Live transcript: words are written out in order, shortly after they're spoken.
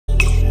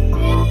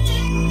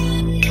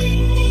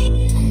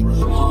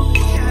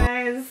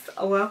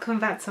welcome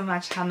back to my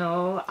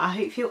channel. I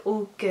hope you're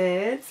all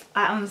good.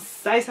 I am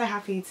so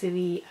happy to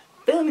be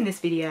filming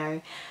this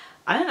video.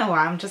 I don't know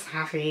why, I'm just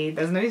happy.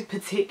 There's no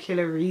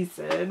particular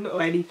reason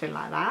or anything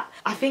like that.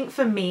 I think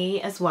for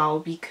me as well,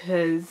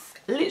 because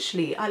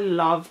literally I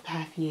love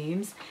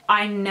perfumes.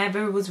 I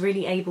never was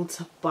really able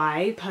to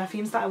buy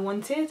perfumes that I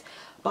wanted,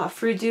 but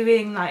through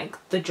doing like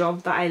the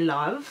job that I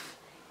love,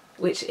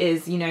 which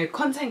is, you know,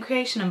 content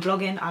creation and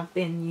vlogging, I've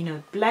been, you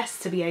know,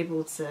 blessed to be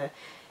able to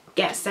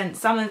get sent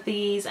some of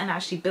these and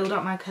actually build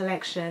up my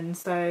collection.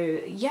 So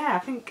yeah, I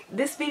think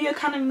this video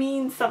kind of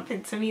means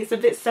something to me. It's a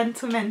bit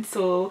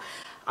sentimental.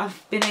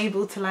 I've been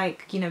able to,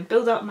 like, you know,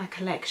 build up my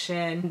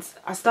collection.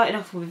 I started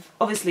off with,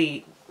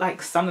 obviously,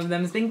 like, some of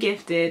them has been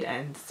gifted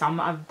and some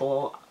I've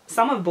bought.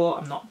 Some I've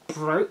bought. I'm not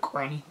broke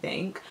or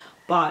anything,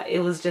 but it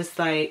was just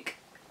like,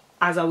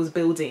 as I was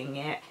building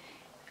it,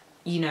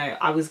 you know,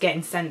 I was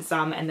getting sent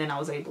some and then I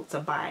was able to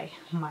buy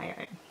my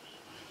own.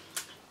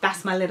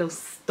 That's my little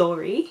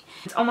story.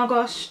 Oh my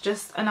gosh,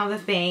 just another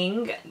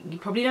thing. You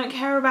probably don't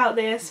care about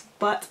this,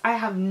 but I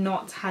have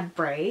not had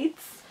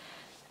braids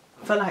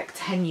for like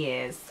 10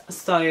 years.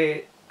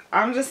 So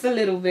I'm just a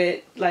little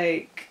bit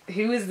like,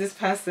 who is this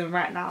person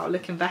right now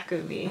looking back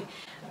at me?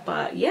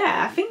 But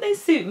yeah, I think they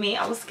suit me.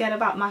 I was scared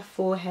about my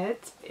forehead.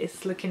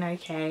 It's looking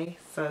okay,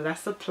 so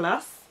that's a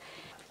plus.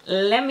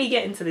 Let me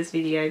get into this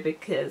video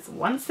because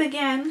once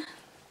again,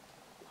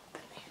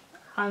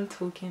 I'm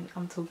talking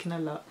a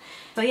lot.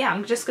 So yeah,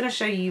 I'm just gonna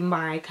show you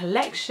my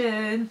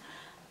collection.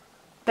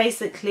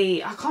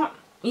 Basically, I can't,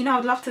 you know,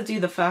 I'd love to do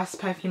the first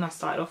perfume I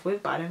started off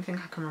with, but I don't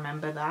think I can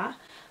remember that.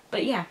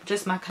 But yeah,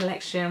 just my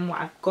collection, what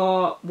I've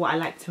got, what I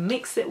like to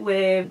mix it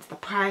with, the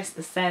price,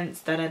 the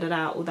scents,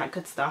 all that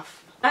good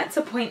stuff. I'd like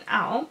to point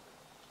out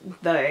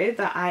though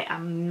that I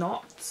am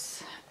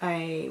not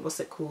a, what's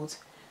it called,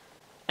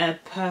 a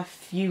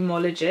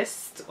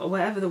perfumologist or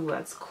whatever the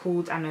word's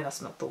called. I know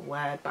that's not the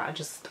word, but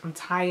I'm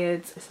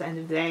tired. It's the end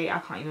of the day. I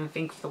can't even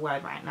think of the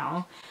word right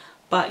now.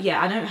 But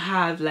yeah, I don't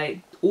have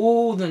like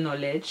all the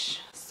knowledge,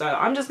 so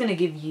I'm just gonna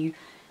give you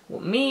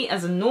what me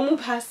as a normal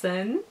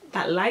person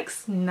that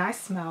likes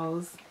nice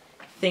smells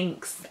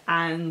thinks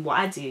and what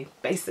I do,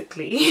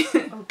 basically.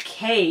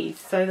 Okay,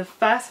 so the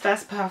first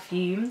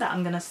perfume that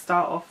I'm gonna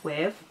start off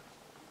with,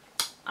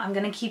 I'm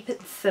gonna keep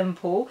it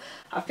simple.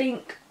 I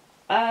think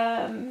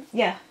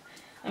yeah,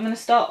 I'm gonna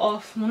start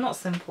off, well, not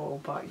simple,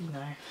 but you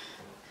know,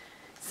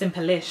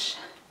 simple-ish.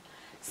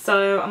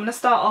 So I'm gonna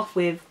start off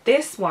with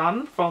this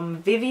one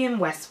from Vivienne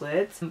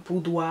Westwood,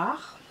 Boudoir.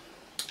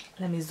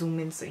 Let me zoom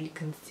in so you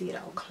can see it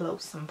all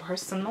close and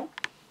personal.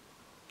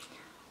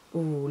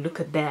 Ooh, look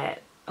at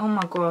that. Oh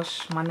my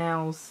gosh, my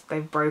nails,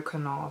 they've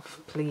broken off.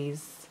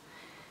 Please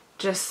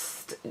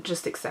just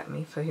accept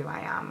me for who I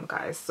am,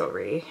 guys.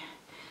 Sorry.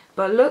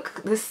 But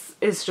look, this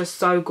is just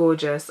so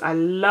gorgeous. I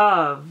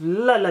love the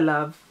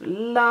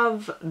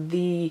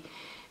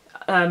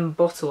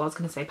bottle. I was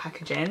gonna say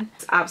packaging.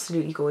 It's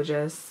absolutely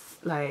gorgeous.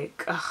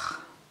 Like,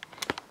 ugh.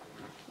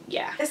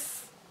 Yeah.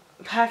 This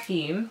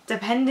perfume,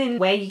 depending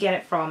where you get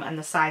it from and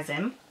the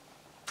sizing,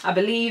 I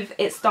believe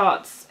it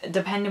starts,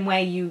 depending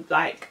where you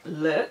like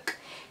look,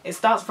 it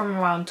starts from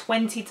around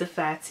 20 to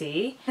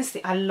 30.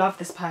 Honestly, I love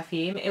this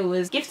perfume. It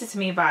was gifted to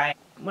me by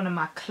one of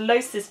my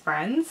closest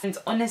friends, and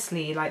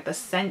honestly, like, the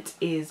scent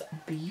is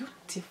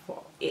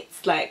beautiful.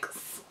 It's like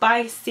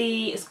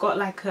spicy. It's got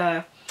like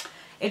a,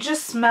 it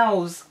just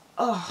smells,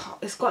 oh,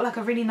 it's got like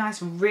a really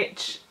nice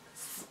rich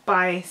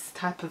spice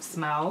type of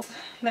smell.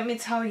 Let me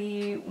tell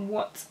you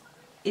what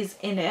is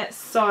in it.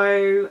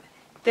 So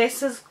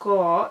this has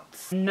got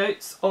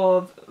notes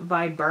of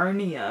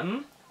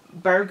viburnum,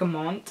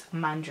 bergamot,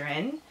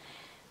 mandarin,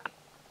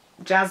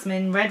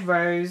 jasmine, red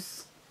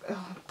rose,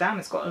 oh damn,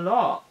 it's got a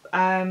lot,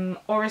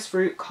 orris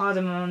root,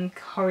 cardamom,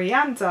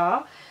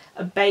 coriander,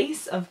 a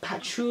base of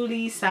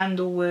patchouli,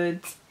 sandalwood,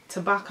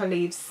 tobacco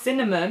leaves,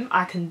 cinnamon.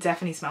 I can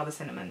definitely smell the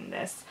cinnamon in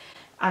this,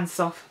 and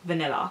soft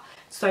vanilla.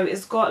 So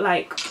it's got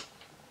like,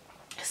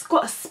 it's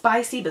got a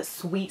spicy but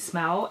sweet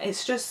smell.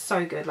 It's just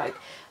so good. Like,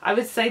 I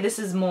would say this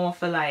is more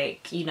for,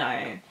 like, you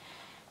know,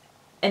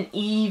 an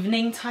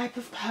evening type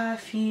of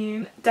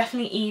perfume.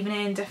 Definitely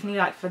evening, definitely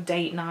like for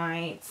date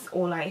nights,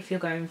 or like if you're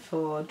going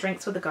for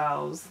drinks with the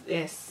girls,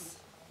 this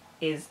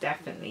is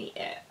definitely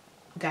it.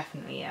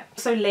 Definitely it.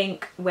 Also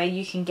link where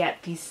you can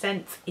get these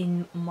scents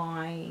in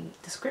my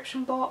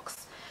description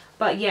box.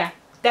 But yeah,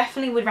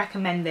 definitely would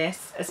recommend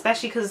this,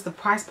 especially because the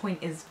price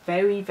point is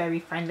very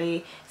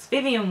friendly. It's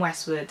Vivienne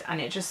Westwood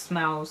and it just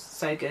smells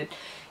so good.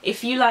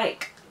 If you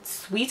like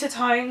sweeter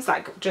tones,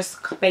 like just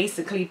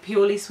basically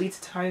purely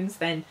sweeter tones,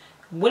 then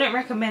wouldn't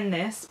recommend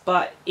this.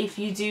 But if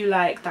you do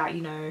like that,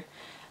 you know,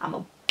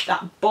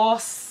 that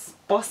boss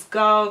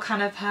girl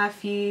kind of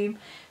perfume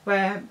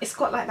where it's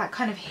got like that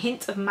kind of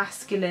hint of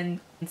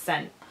masculine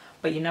scent,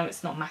 but you know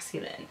it's not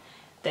masculine,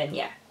 then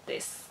yeah,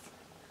 this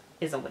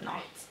is a winner.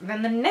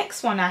 Then the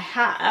next one I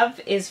have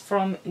is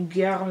from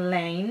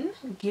Guerlain.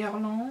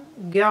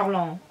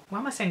 Why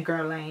am I saying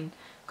Guerlain?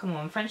 Come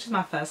on, French is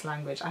my first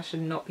language. I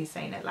should not be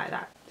saying it like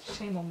that.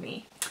 Shame on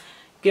me.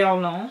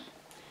 Guerlain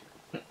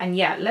And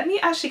yeah, let me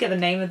actually get the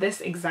name of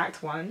this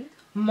exact one.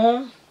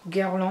 Mon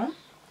Guerlain.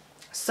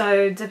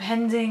 So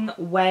depending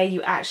where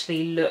you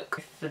actually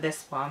look for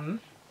this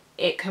one,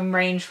 it can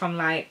range from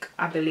like,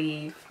 I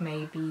believe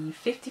maybe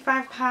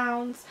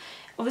 £55.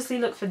 Obviously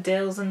look for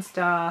deals and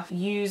stuff.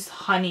 Use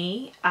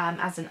honey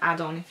as an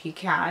add-on if you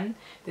can.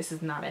 This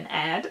is not an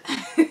ad.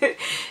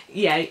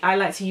 Yeah, I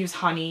like to use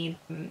honey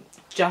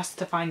just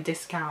to find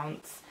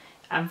discounts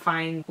and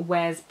find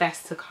where's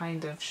best to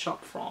kind of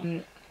shop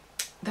from.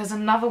 There's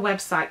another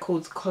website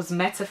called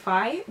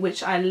Cosmetify,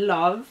 which I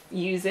love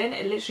using.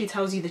 It literally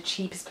tells you the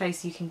cheapest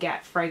place you can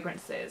get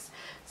fragrances.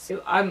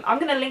 So I'm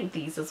going to link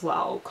these as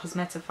well.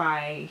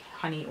 Cosmetify,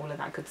 honey, all of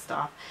that good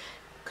stuff.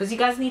 Because you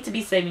guys need to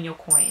be saving your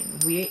coin.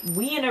 We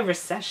in a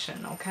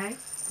recession, okay?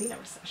 We in a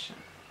recession.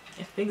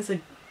 If things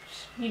are,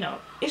 you know,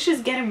 it's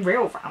just getting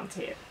real around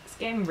here. It's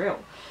getting real.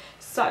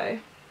 So,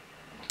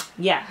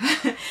 yeah.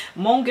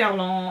 Mon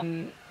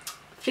Guerlain,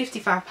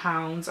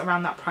 £55,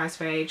 around that price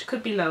range.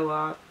 Could be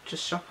lower,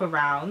 just shop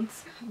around.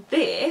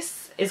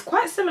 This is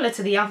quite similar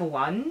to the other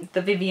one,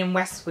 the Vivienne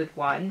Westwood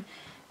one,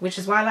 which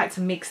is why I like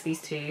to mix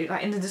these two.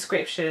 Like in the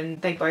description,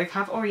 they both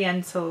have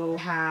oriental,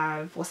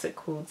 have, what's it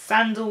called,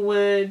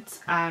 sandalwood,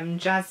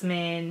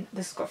 jasmine,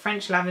 this has got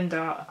French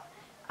lavender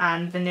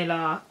and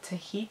vanilla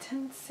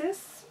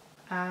Tahitensis.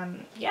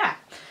 Yeah.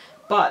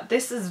 But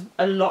this is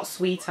a lot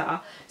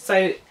sweeter.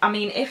 So, I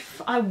mean, if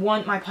I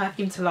want my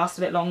perfume to last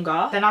a bit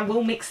longer, then I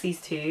will mix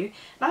these two.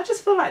 And I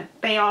just feel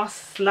like they are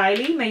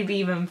slightly, maybe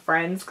even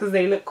friends, because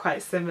they look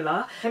quite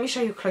similar. Let me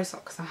show you close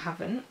up, because I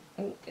haven't.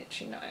 Oh,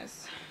 itchy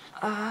nose.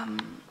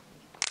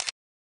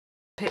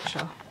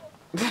 Picture.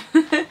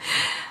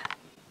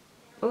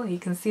 Oh, you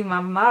can see my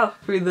mouth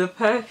through the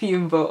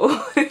perfume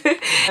bottle.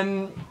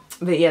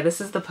 But yeah, this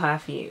is the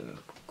perfume.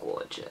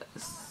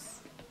 Gorgeous.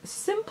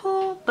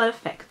 Simple, but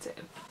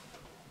effective.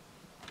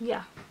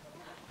 Yeah,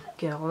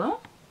 Guerlain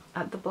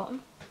at the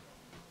bottom.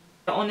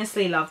 I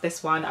honestly love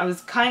this one. I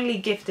was kindly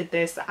gifted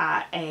this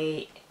at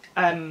a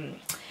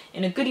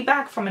in a goodie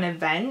bag from an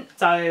event,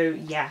 so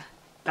yeah,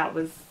 that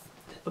was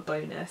a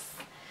bonus.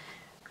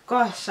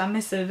 Gosh, I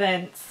miss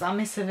events. I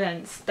miss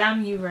events.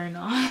 Damn you,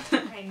 Rona.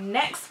 Okay,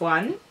 next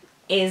one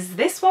is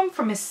this one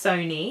from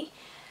Missoni.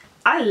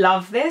 I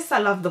love this. I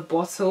love the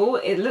bottle.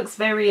 It looks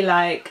very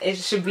like it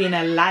should be in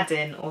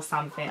Aladdin or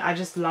something. I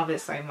just love it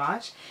so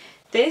much.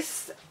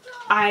 This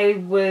I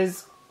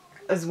was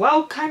as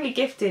well kindly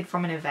gifted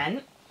from an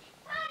event.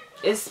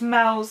 It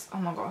smells, oh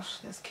my gosh,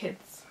 there's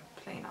kids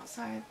playing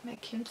outside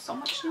making so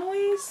much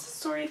noise.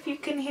 Sorry if you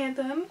can hear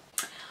them.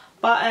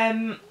 But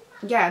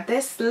yeah,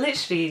 this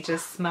literally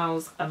just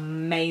smells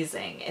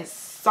amazing. It's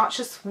such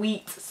a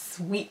sweet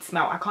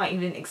smell. I can't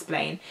even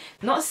explain.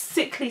 Not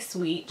sickly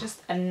sweet,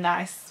 just a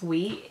nice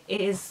sweet.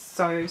 It is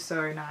so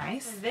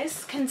nice.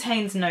 This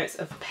contains notes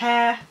of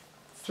pear,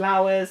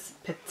 flowers,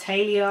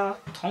 petalia,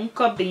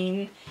 tonka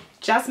bean,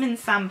 jasmine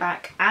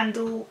sambac,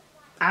 andal,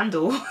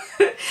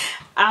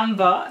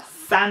 amber,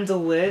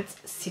 sandalwood,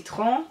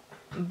 citron,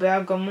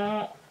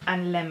 bergamot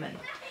and lemon.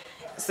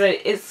 So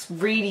it's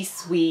really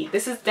sweet.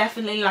 This is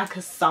definitely like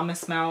a summer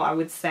smell, I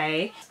would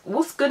say.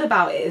 What's good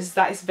about it is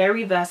that it's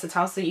very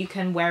versatile, so you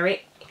can wear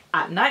it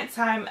at night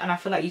time, and I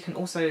feel like you can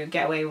also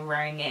get away with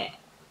wearing it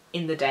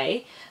in the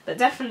day, but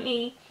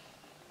definitely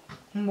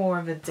more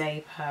of a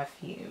day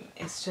perfume.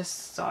 It's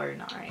just so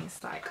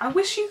nice. Like, I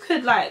wish you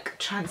could like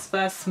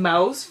transfer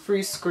smells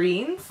through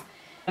screens.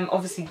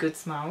 Obviously good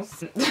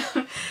smells.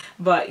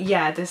 But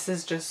yeah, this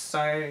is just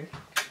so,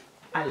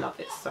 I love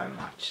it so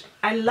much.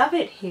 I love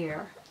it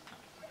here.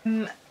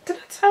 Did I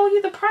tell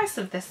you the price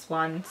of this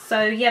one?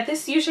 So yeah,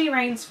 this usually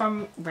ranges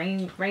from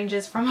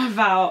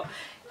about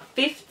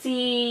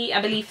 50,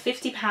 I believe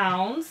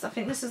 £50. I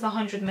think this is the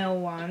 100ml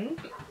one.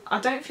 I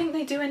don't think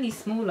they do any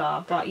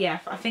smaller, but yeah,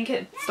 I think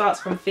it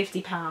starts from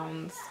 £50.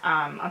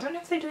 I don't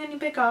know if they do any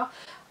bigger.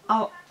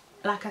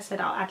 Like I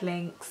said, I'll add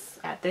links.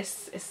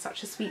 This is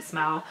such a sweet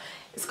smell.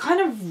 It's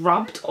kind of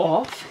rubbed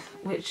off,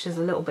 which is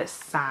a little bit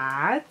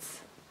sad.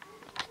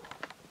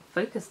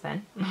 Focus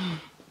then.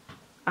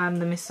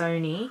 The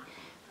Missoni,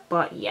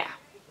 but yeah,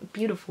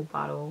 beautiful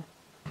bottle,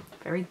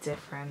 very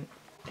different.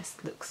 This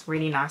looks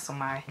really nice on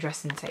my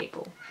dressing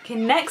table. Okay,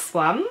 next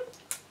one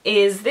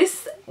is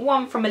this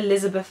one from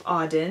Elizabeth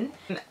Arden.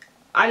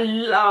 I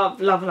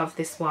love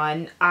this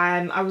one.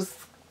 I was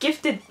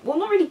gifted, well,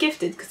 not really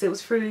gifted because it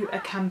was through a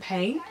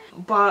campaign,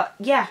 but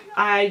yeah,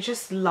 I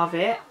just love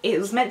it. It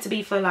was meant to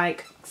be for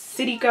like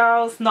city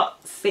girls,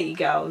 not city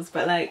girls,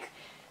 but like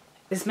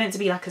it's meant to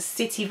be like a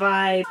city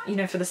vibe, you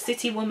know, for the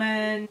city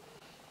woman.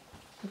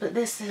 But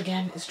this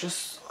again is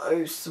just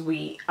so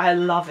sweet. I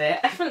love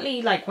it.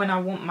 Definitely, like, when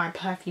I want my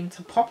perfume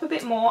to pop a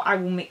bit more, I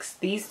will mix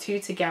these two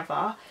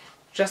together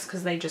just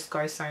because they just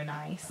go so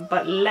nice.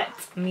 But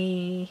let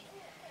me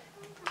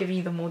give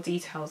you the more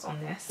details on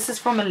this. This is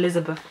from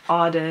Elizabeth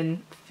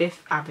Arden, 5th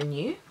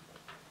Avenue.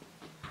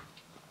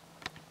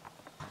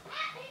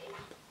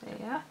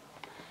 There.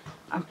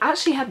 I've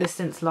actually had this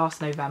since last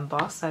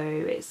November, so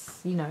it's,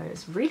 you know,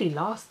 it's really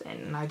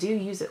lasting, and I do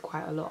use it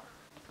quite a lot.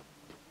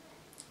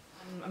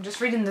 I'm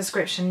just reading the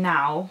description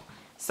now.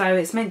 So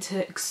it's meant to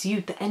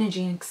exude the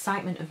energy and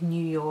excitement of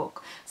New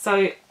York.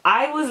 So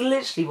I was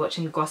literally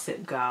watching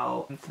Gossip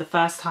Girl for the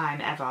first time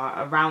ever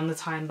around the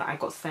time that I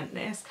got sent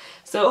this.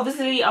 So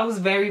obviously I was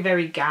very,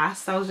 very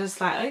gassed. I was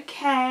just like,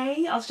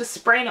 okay. I was just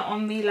spraying it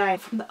on me like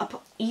from the Upper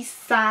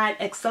East Side,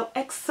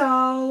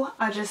 XOXO.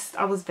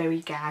 I was very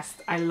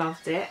gassed. I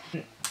loved it.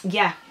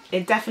 Yeah,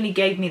 it definitely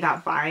gave me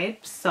that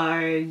vibe. So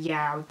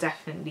yeah, I'll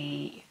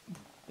definitely,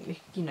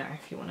 you know,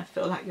 if you want to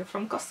feel like you're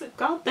from Gossip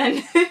Girl,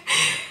 then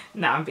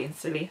no, I'm being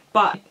silly.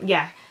 But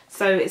yeah,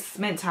 so it's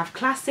meant to have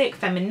classic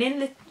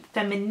femininity,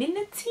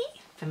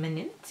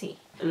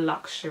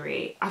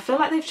 luxury. I feel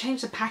like they've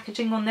changed the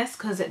packaging on this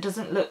because it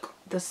doesn't look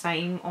the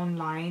same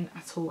online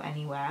at all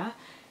anywhere,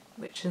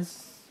 which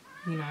is,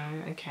 you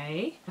know,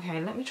 okay.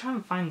 Let me try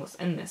and find what's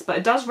in this. But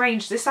it does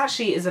range. This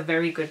actually is a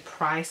very good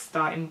price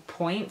starting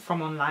point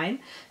from online.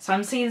 So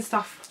I'm seeing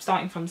stuff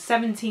starting from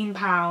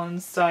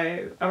 £17,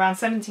 so around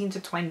 17 to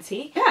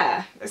 20.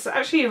 Yeah, it's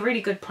actually a really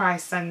good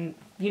price, and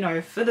you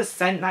know, for the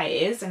scent that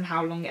it is and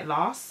how long it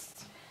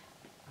lasts,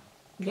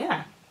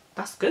 yeah,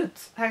 that's good.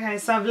 Okay,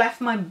 so I've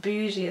left my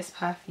bougiest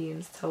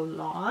perfumes till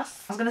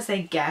last. I was gonna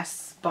say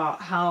guess, but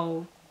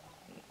how,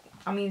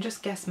 I mean,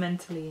 just guess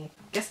mentally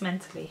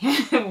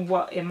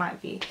what it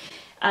might be.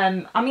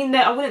 I mean,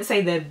 I wouldn't say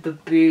they're the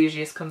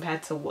bougiest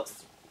compared to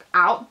what's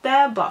out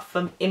there, but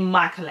in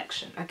my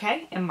collection,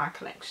 okay? In my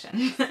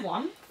collection.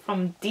 One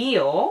from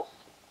Dior.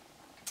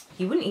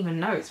 You wouldn't even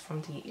know it's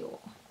from Dior.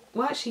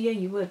 Well, actually, yeah,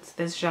 you would.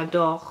 There's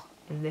J'adore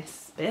in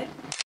this bit.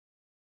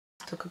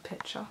 Took a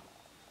picture.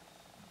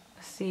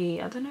 Let's see,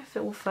 I don't know if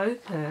it will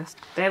focus.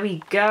 There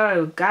we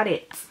go, got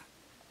it.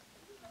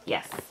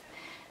 Yes.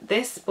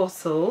 This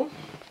bottle,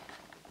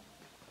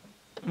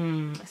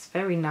 it's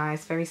very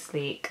nice, very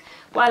sleek.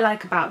 What I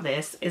like about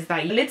this is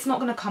that your lid's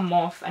not going to come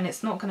off and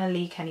it's not going to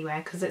leak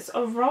anywhere because it's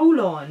a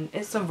roll-on.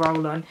 It's a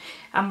roll-on.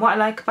 And what I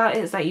like about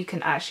it is that you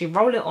can actually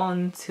roll it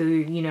on to,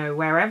 you know,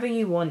 wherever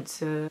you want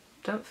to.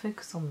 Don't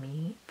focus on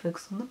me,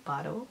 focus on the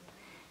bottle.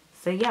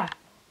 So yeah,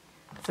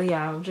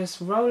 I'll just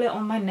roll it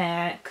on my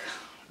neck.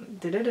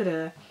 And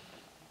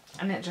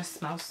it just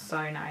smells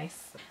so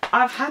nice.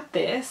 I've had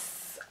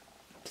this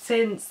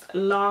since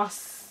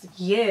last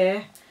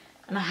year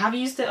and I have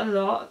used it a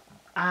lot,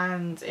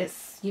 and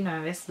it's, you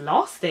know, it's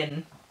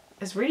lasting.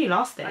 It's really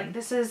lasting.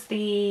 This is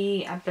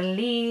the, I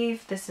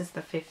believe this is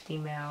the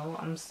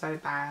 50ml. I'm so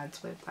bad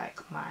with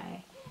like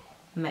my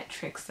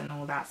metrics and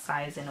all that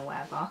sizing or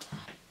whatever.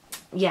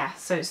 Yeah,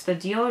 so it's the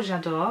Dior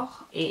J'adore.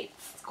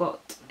 It's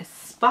got a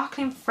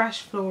sparkling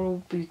fresh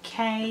floral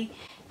bouquet,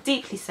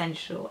 deeply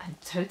sensual and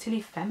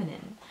totally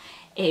feminine.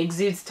 It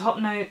exudes top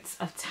notes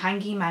of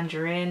tangy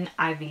mandarin,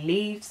 ivy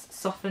leaves,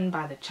 softened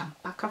by the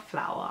champaca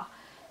flower,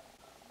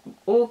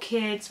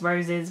 orchids,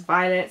 roses,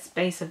 violets,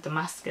 base of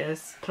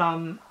Damascus,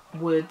 plum,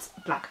 wood,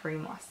 blackberry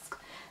musk.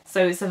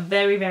 So it's a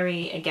very,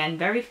 very, again,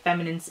 very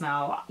feminine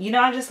smell. You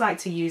know, I just like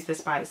to use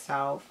this by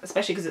itself,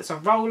 especially because it's a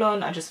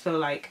roll-on. I just feel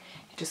like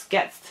it just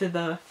gets to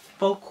the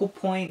focal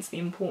points, the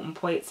important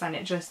points, and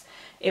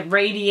it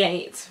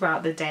radiates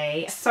throughout the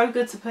day. It's so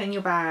good to put in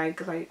your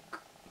bag. Like,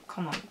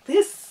 come on,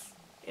 this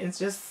is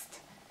just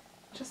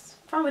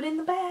throw it in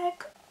the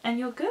bag and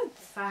you're good.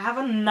 So I have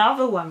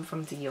another one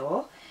from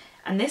Dior,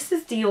 and this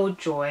is Dior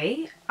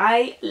Joy.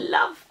 I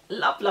love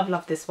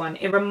this one.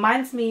 It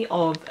reminds me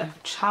of a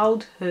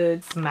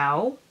childhood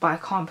smell, but I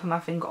can't put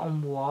my finger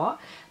on what,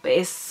 but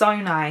it's so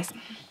nice.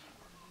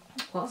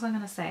 What was I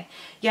gonna say?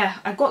 Yeah,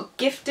 I got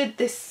gifted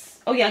this.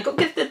 Oh yeah, I got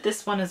gifted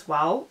this one as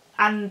well,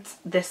 and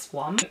this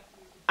one.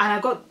 And I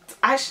got,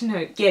 actually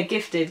no, yeah,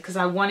 gifted because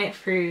I won it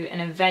through an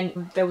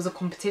event. There was a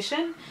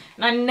competition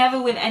and I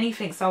never win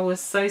anything, so I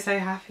was so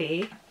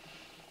happy.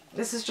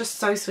 This is just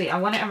so sweet. I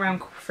won it around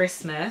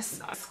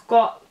Christmas. It's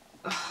got,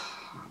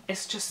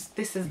 it's just,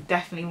 this is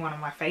definitely one of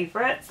my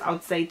favourites. I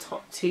would say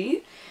top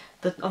two.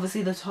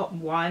 Obviously the top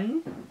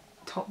one,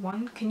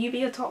 can you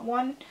be a top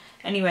one?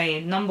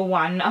 Anyway, number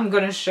one, I'm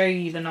going to show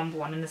you the number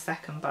one in a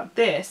second, but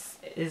this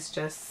is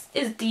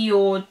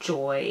Dior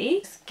Joy.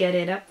 Let's get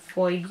it up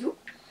for you.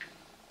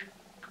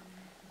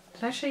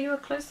 Did I show you a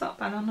close-up?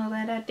 I don't know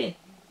that I did.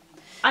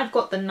 I've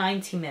got the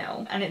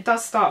 90ml and it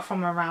does start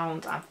from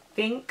around, I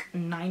think,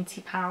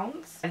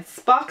 £90. And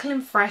sparkling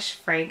fresh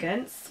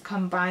fragrance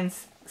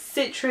combines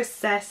citrus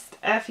zest,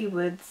 earthy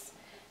woods,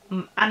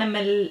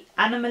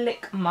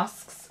 animalic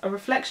musks, a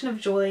reflection of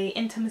joy,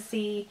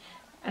 intimacy,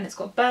 and it's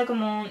got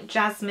bergamot,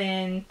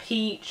 jasmine,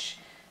 peach.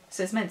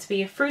 So it's meant to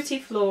be a fruity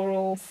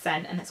floral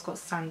scent, and it's got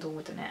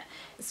sandalwood in it.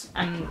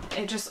 And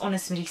it just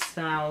honestly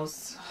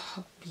smells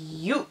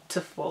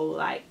beautiful.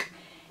 Like,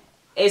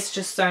 it's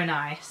just so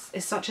nice.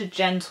 It's such a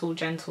gentle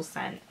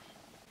scent.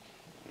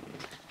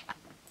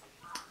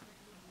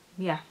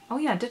 Yeah. Oh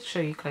yeah, I did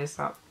show you close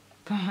up.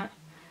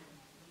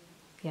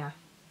 Yeah.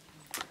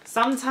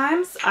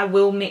 Sometimes I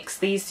will mix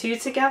these two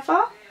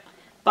together.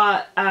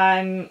 But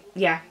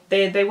yeah,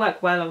 they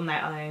work well on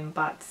their own.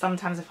 But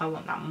sometimes if I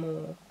want that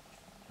more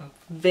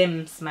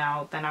Vim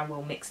smell, then I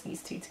will mix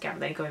these two together.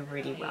 They go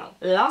really well.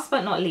 Last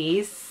but not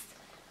least,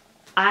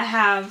 I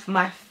have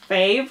my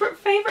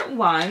favorite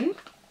one,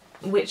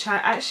 which I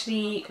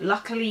actually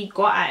luckily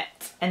got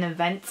at an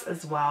event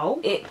as well.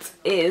 It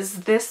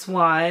is this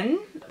one.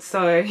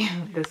 So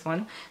this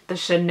one, the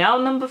Chanel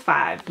number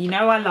 5. You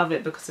know I love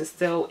it because it's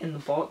still in the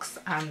box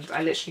and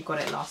I literally got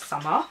it last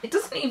summer. It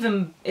doesn't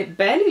even, it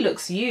barely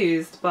looks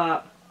used,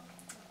 but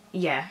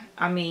yeah,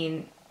 I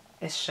mean,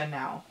 it's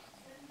Chanel.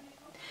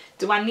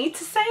 Do I need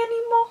to say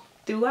any more?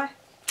 Do I?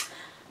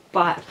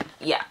 But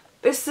yeah,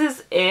 this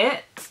is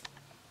it.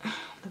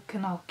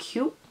 Looking all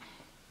cute.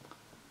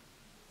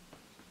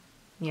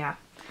 Yeah,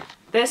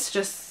 this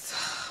just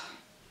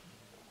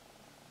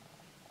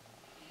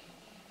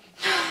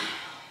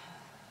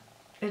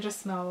it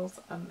just smells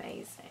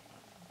amazing.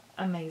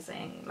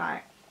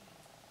 Like,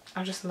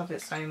 I just love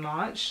it so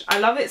much. I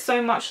love it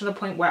so much to the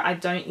point where I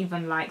don't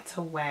even like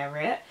to wear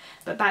it,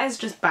 but that is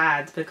just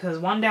bad because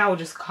one day I will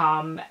just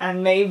come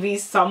and maybe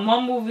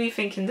someone will be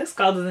thinking this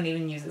girl doesn't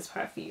even use this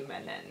perfume,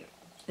 and then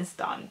it's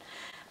done.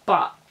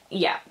 But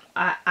yeah,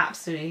 I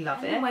absolutely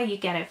love it. Where you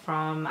get it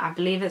from, I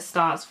believe it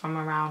starts from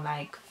around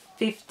like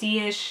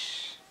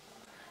 50ish.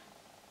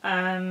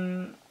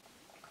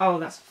 Oh,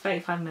 that's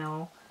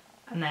 35ml,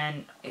 and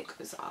then it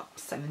goes up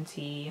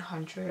 70,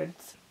 100.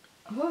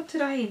 What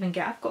did I even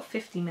get? I've got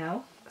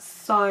 50ml.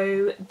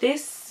 So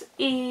this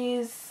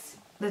is,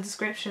 the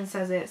description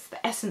says it's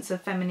the essence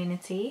of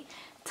femininity,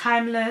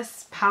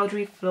 timeless,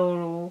 powdery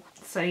floral.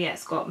 So yeah,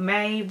 it's got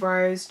May,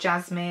 rose,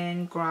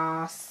 jasmine,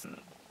 grass,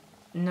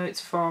 notes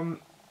from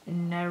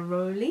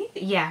neroli.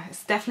 Yeah,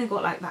 it's definitely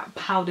got like that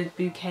powdered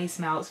bouquet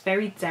smell. It's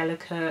very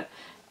delicate.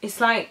 It's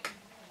like,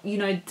 you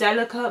know,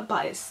 delicate,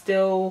 but it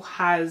still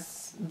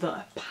has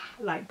the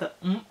like the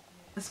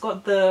it's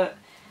got the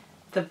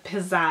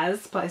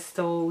pizzazz, but it's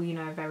still, you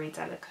know, very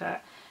delicate.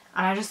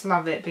 And I just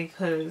love it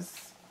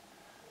because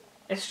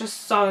it's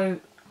just so,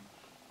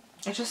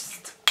 it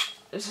just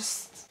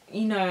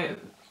you know,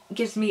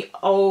 gives me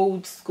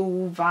old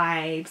school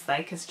vibes.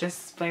 Like, it's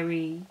just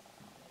very,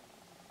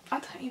 I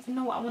don't even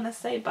know what I want to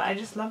say, but I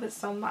just love it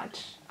so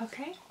much.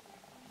 Okay,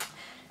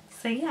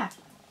 so yeah,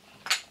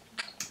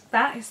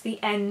 that is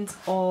the end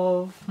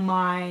of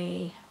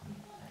my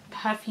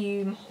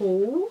perfume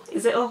haul.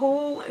 Is it a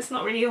haul? It's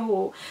not really a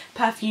haul.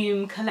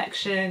 Perfume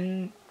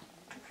collection,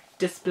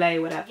 display,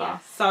 whatever. Yeah.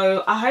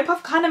 So I hope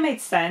I've kind of made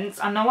sense.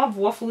 I know I've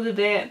waffled a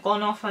bit,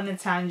 gone off on a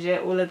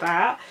tangent, all of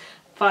that.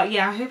 But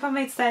yeah, I hope I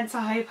made sense.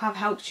 I hope I've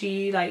helped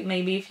you. Like,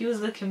 maybe if you was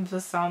looking for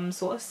some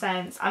sort of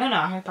sense, I don't know,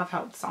 I hope I've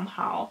helped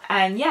somehow.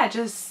 And yeah,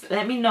 just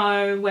let me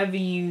know whether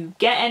you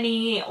get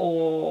any,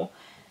 or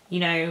you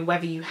know,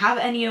 whether you have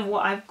any of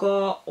what I've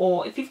got,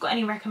 or if you've got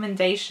any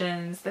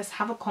recommendations. Let's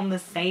have a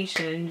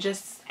conversation.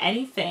 Just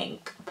anything,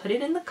 put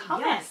it in the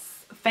comments.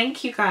 Yes.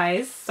 Thank you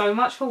guys so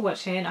much for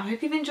watching. I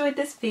hope you've enjoyed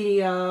this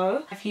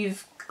video. If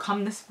you've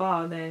come this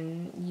far,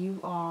 then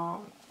you are,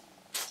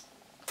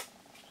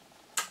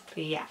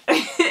 but yeah.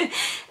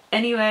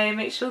 Anyway,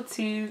 make sure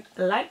to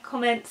like,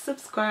 comment,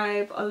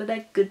 subscribe, all of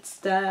that good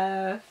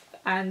stuff,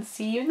 and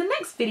see you in the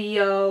next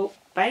video.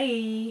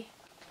 Bye.